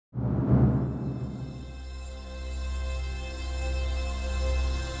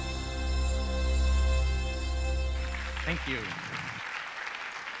Thank you.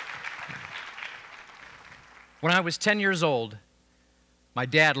 When I was 10 years old, my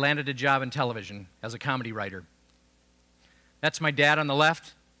dad landed a job in television as a comedy writer. That's my dad on the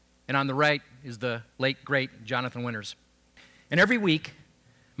left, and on the right is the late, great Jonathan Winters. And every week,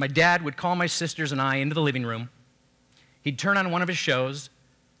 my dad would call my sisters and I into the living room. He'd turn on one of his shows,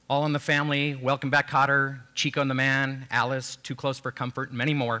 All in the Family, Welcome Back, Kotter, Chico and the Man, Alice, Too Close for Comfort, and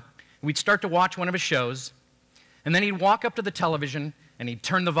many more. We'd start to watch one of his shows, and then he'd walk up to the television and he'd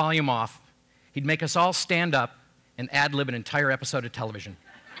turn the volume off. He'd make us all stand up and ad-lib an entire episode of television.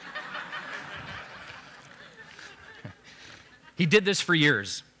 He did this for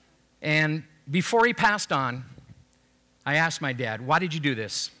years. And before he passed on, I asked my dad, why did you do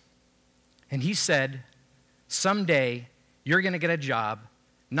this? And he said, someday you're going to get a job,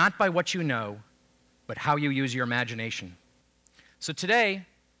 not by what you know, but how you use your imagination. So today,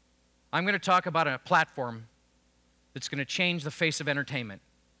 I'm going to talk about a platform that's going to change the face of entertainment.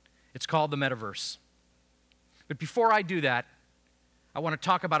 It's called the metaverse. But before I do that, I want to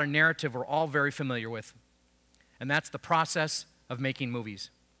talk about a narrative we're all very familiar with, and that's the process of making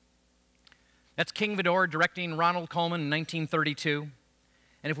movies. That's King Vidor directing Ronald Colman in 1932.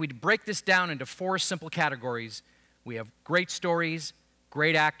 And if we break this down into 4 simple categories, we have great stories,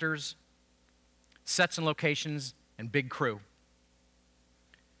 great actors, sets and locations, and big crew.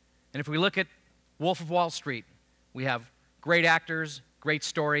 And if we look at Wolf of Wall Street, we have great actors, great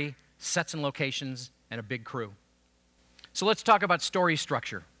story, sets and locations, and a big crew. So let's talk about story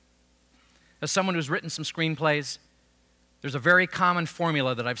structure. As someone who's written some screenplays, there's a very common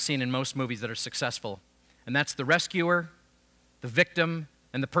formula that I've seen in most movies that are successful, and that's the rescuer, the victim,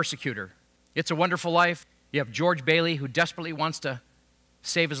 and the persecutor. It's a Wonderful Life. You have George Bailey, who desperately wants to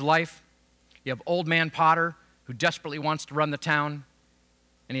save his life. You have Old Man Potter, who desperately wants to run the town.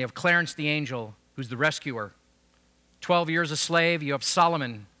 And you have Clarence the Angel, who's the rescuer. 12 Years a Slave, you have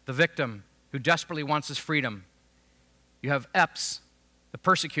Solomon, the victim, who desperately wants his freedom. You have Epps, the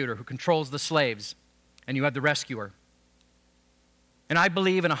persecutor, who controls the slaves. And you have the rescuer. And I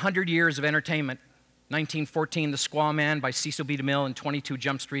believe in 100 years of entertainment, 1914, The Squaw Man by Cecil B. DeMille and 22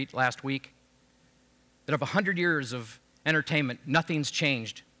 Jump Street last week, that of 100 years of entertainment, nothing's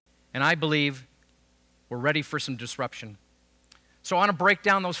changed. And I believe we're ready for some disruption. So I want to break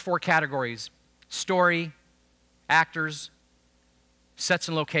down those 4 categories: story, actors, sets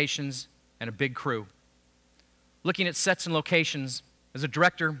and locations, and a big crew. Looking at sets and locations, as a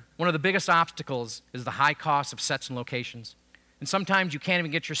director, one of the biggest obstacles is the high cost of sets and locations. And sometimes you can't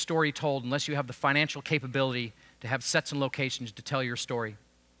even get your story told unless you have the financial capability to have sets and locations to tell your story.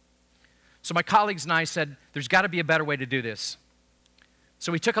 So my colleagues and I said, there's got to be a better way to do this.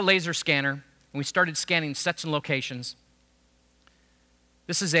 So we took a laser scanner and we started scanning sets and locations.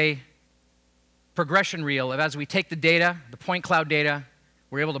 This is a progression reel of as we take the data, the point cloud data,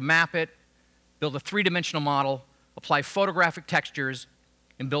 we're able to map it, build a 3-dimensional model, apply photographic textures,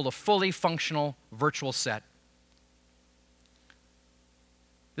 and build a fully functional virtual set.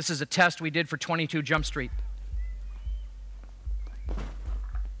 This is a test we did for 22 Jump Street.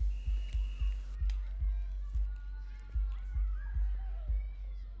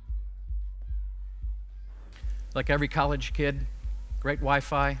 Like every college kid, great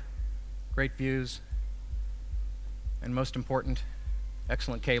Wi-Fi, great views, and most important,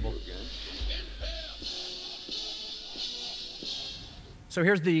 excellent cable. So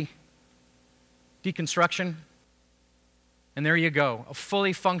here's the deconstruction. And there you go, a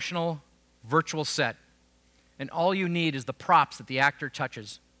fully functional virtual set. And all you need is the props that the actor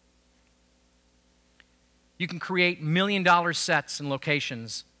touches. You can create $1-million sets and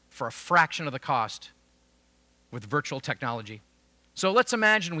locations for a fraction of the cost with virtual technology. So let's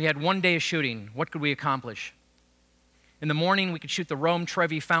imagine we had 1 day of shooting. What could we accomplish? In the morning, we could shoot the Rome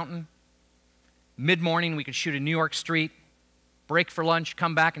Trevi Fountain. Mid-morning, we could shoot a New York street. Break for lunch,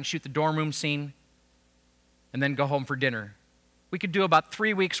 come back and shoot the dorm room scene, and then go home for dinner. We could do about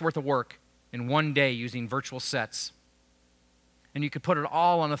 3 weeks worth of work in 1 day using virtual sets. And you could put it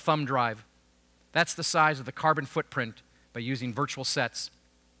all on a thumb drive. That's the size of the carbon footprint by using virtual sets.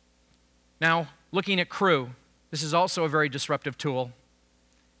 Now, looking at crew, this is also a very disruptive tool,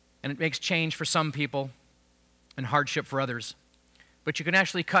 and it makes change for some people and hardship for others. But you can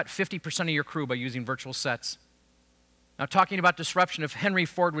actually cut 50% of your crew by using virtual sets. Now, talking about disruption, if Henry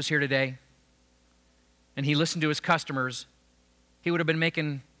Ford was here today and he listened to his customers, he would have been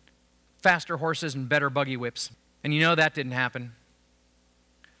making faster horses and better buggy whips. And you know that didn't happen.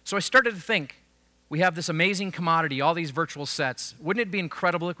 So I started to think, we have this amazing commodity, all these virtual sets. Wouldn't it be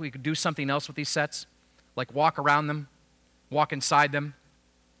incredible if we could do something else with these sets? Like walk around them, walk inside them.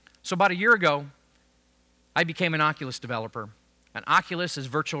 So about a year ago, I became an Oculus developer. And Oculus is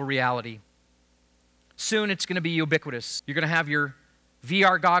virtual reality. Soon it's going to be ubiquitous. You're going to have your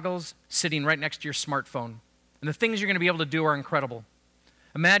VR goggles sitting right next to your smartphone. And the things you're going to be able to do are incredible.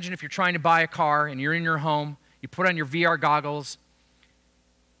 Imagine if you're trying to buy a car and you're in your home, you put on your VR goggles,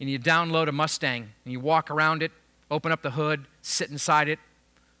 and you download a Mustang, and you walk around it, open up the hood, sit inside it,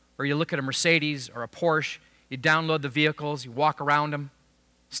 or you look at a Mercedes or a Porsche, you download the vehicles, you walk around them,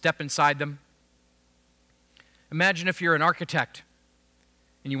 step inside them. Imagine if you're an architect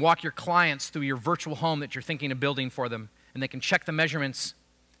and you walk your clients through your virtual home that you're thinking of building for them, and they can check the measurements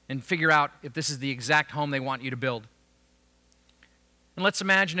and figure out if this is the exact home they want you to build. And let's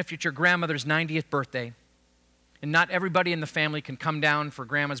imagine if it's your grandmother's 90th birthday, and not everybody in the family can come down for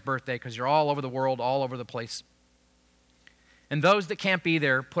grandma's birthday because you're all over the world, all over the place. And those that can't be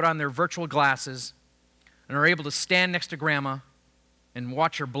there put on their virtual glasses and are able to stand next to grandma and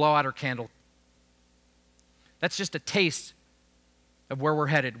watch her blow out her candle. That's just a taste of where we're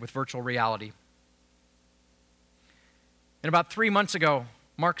headed with virtual reality. And about 3 months ago,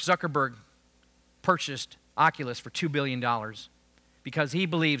 Mark Zuckerberg purchased Oculus for $2 billion because he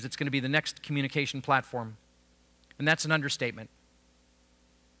believes it's going to be the next communication platform. And that's an understatement.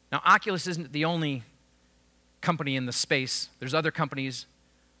 Now, Oculus isn't the only company in the space. There's other companies,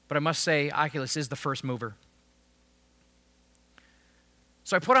 but I must say Oculus is the first mover.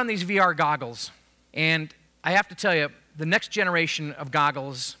 So I put on these VR goggles, and I have to tell you, the next generation of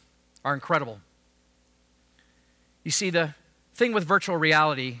goggles are incredible. You see, the thing with virtual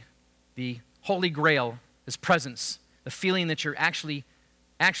reality, the holy grail, is presence, the feeling that you're actually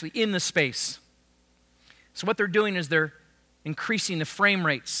in the space. So what they're doing is they're increasing the frame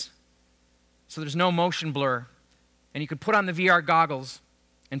rates so there's no motion blur. And you could put on the VR goggles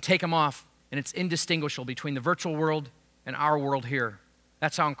and take them off, and it's indistinguishable between the virtual world and our world here.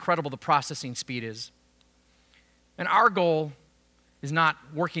 That's how incredible the processing speed is. And our goal is not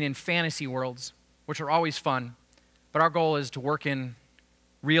working in fantasy worlds, which are always fun, but our goal is to work in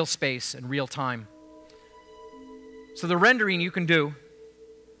real space and real time. So the rendering you can do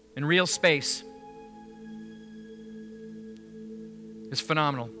in real space is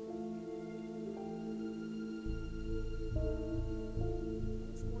phenomenal.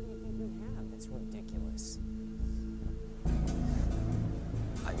 That's ridiculous.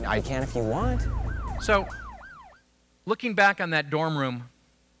 I can if you want. So, looking back on that dorm room,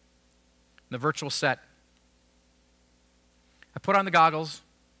 the virtual set, I put on the goggles,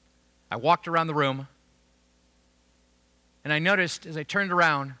 I walked around the room, and I noticed as I turned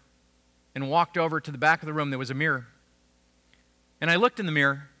around and walked over to the back of the room, there was a mirror. And I looked in the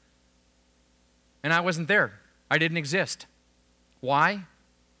mirror, and I wasn't there. I didn't exist. Why?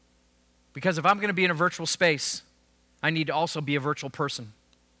 Because if I'm going to be in a virtual space, I need to also be a virtual person.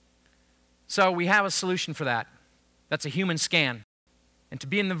 So we have a solution for that. That's a human scan. And to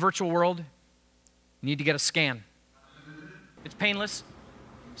be in the virtual world, you need to get a scan. It's painless.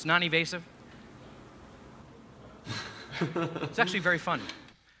 It's non-invasive. It's actually very fun.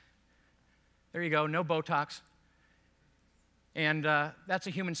 There you go, no Botox. And that's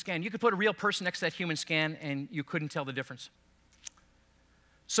a human scan. You could put a real person next to that human scan, and you couldn't tell the difference.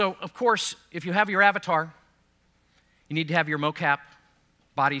 So, of course, if you have your avatar, you need to have your mocap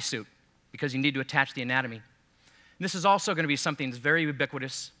bodysuit because you need to attach the anatomy. And this is also going to be something that's very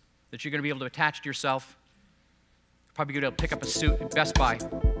ubiquitous that you're going to be able to attach to yourself. Probably going to pick up a suit at Best Buy.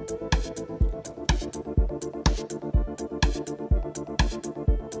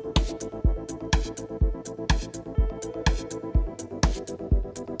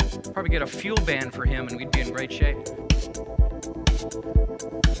 Probably get a fuel band for him and we'd be in great shape.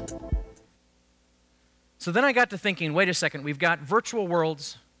 So then I got to thinking, wait a second, we've got virtual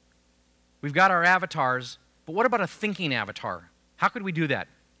worlds, we've got our avatars, but what about a thinking avatar? How could we do that?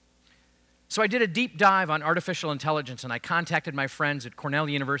 So I did a deep dive on artificial intelligence, and I contacted my friends at Cornell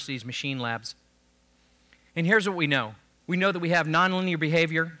University's machine labs. And here's what we know. We know that we have nonlinear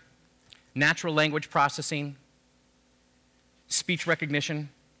behavior, natural language processing, speech recognition.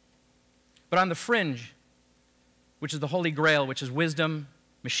 But on the fringe, which is the holy grail, which is wisdom,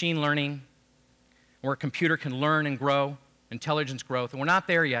 machine learning, where a computer can learn and grow, intelligence growth, and we're not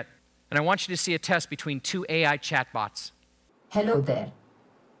there yet. And I want you to see a test between two AI chatbots. Hello there.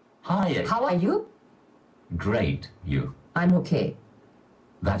 Hi. How are you? Great. You? I'm okay.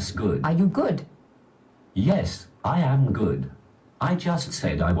 That's good. Are you good? Yes, I am good. I just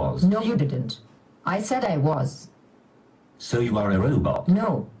said I was. No, you didn't. I said I was. So you are a robot?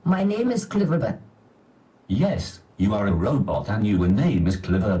 No, my name is Cliverbert. Yes, you are a robot and your name is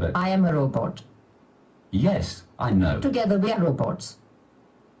Cliverbert. I am a robot. Yes, I know. Together we are robots.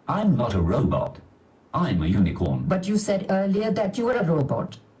 I'm not a robot. I'm a unicorn. But you said earlier that you were a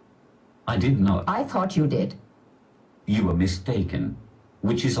robot. I did not. I thought you did. You were mistaken.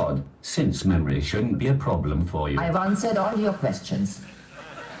 Which is odd, since memory shouldn't be a problem for you. I've answered all your questions.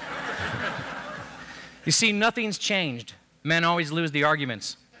 You see, nothing's changed. Men always lose the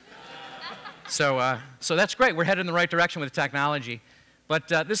arguments. So that's great. We're headed in the right direction with technology. But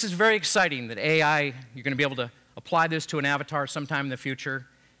this is very exciting that AI, you're going to be able to apply this to an avatar sometime in the future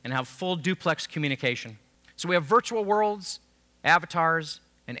and have full duplex communication. So we have virtual worlds, avatars,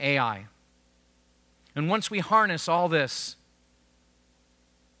 and AI. And once we harness all this,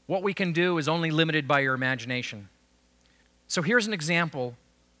 what we can do is only limited by your imagination. So here's an example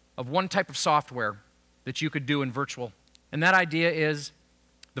of one type of software that you could do in virtual. And that idea is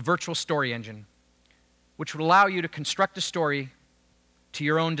the virtual story engine, which would allow you to construct a story to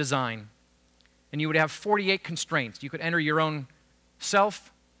your own design. And you would have 48 constraints. You could enter your own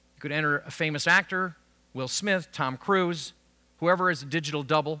self. You could enter a famous actor, Will Smith, Tom Cruise, whoever is a digital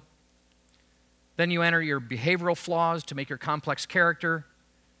double. Then you enter your behavioral flaws to make your complex character,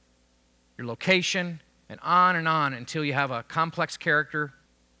 your location, and on until you have a complex character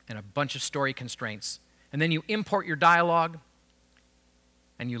and a bunch of story constraints. And then you import your dialogue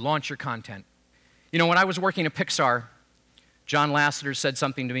and you launch your content. You know, when I was working at Pixar, John Lasseter said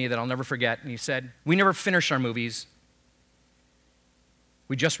something to me that I'll never forget. And he said, "We never finish our movies.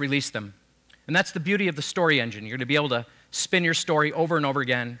 We just release them." And that's the beauty of the story engine. You're going to be able to spin your story over and over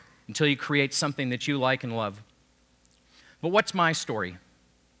again until you create something that you like and love. But what's my story?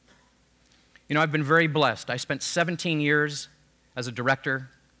 You know, I've been very blessed. I spent 17 years as a director.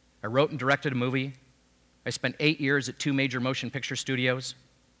 I wrote and directed a movie. I spent 8 years at 2 major motion picture studios.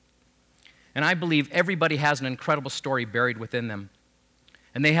 And I believe everybody has an incredible story buried within them.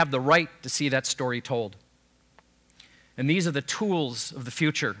 And they have the right to see that story told. And these are the tools of the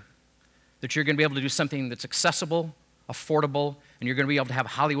future, that you're going to be able to do something that's accessible, affordable, and you're going to be able to have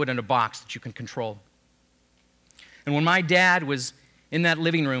Hollywood in a box that you can control. And when my dad was in that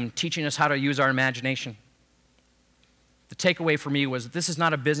living room teaching us how to use our imagination, the takeaway for me was this is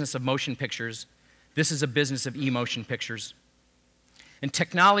not a business of motion pictures. This is a business of emotion pictures. And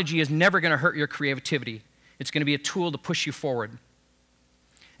technology is never going to hurt your creativity. It's going to be a tool to push you forward.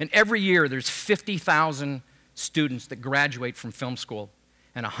 And every year there's 50,000 students that graduate from film school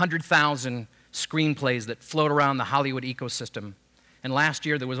and 100,000 screenplays that float around the Hollywood ecosystem. And last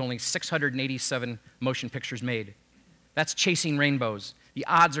year there was only 687 motion pictures made. That's chasing rainbows. The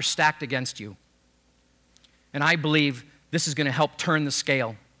odds are stacked against you. And I believe this is going to help turn the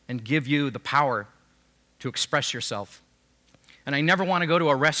scale and give you the power to express yourself. And I never want to go to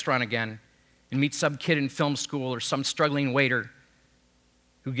a restaurant again and meet some kid in film school or some struggling waiter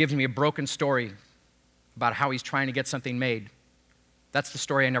who gives me a broken story about how he's trying to get something made. That's the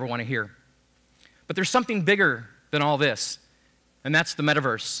story I never want to hear. But there's something bigger than all this, and that's the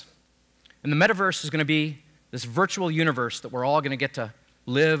metaverse. And the metaverse is going to be this virtual universe that we're all going to get to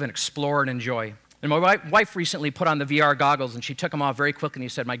live and explore and enjoy. And my wife recently put on the VR goggles, and she took them off very quickly,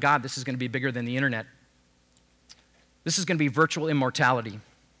 and she said, "My God, this is going to be bigger than the internet. This is going to be virtual immortality."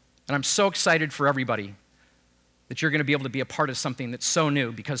 And I'm so excited for everybody that you're going to be able to be a part of something that's so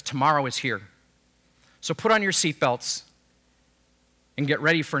new, because tomorrow is here. So put on your seatbelts and get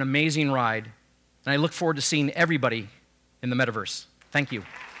ready for an amazing ride. And I look forward to seeing everybody in the metaverse. Thank you.